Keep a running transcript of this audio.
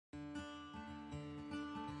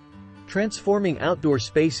Transforming outdoor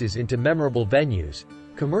spaces into memorable venues,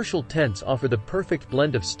 commercial tents offer the perfect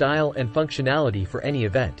blend of style and functionality for any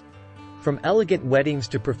event. From elegant weddings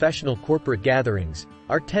to professional corporate gatherings,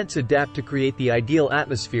 our tents adapt to create the ideal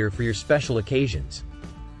atmosphere for your special occasions.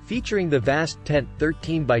 Featuring the vast tent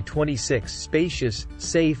 13 by 26, spacious,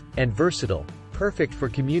 safe, and versatile, perfect for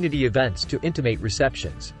community events to intimate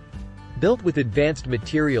receptions. Built with advanced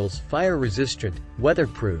materials, fire-resistant,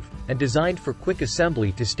 weatherproof, and designed for quick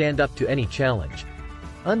assembly to stand up to any challenge.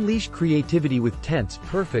 Unleash creativity with tents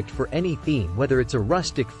perfect for any theme, whether it's a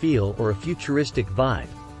rustic feel or a futuristic vibe.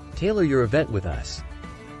 Tailor your event with us.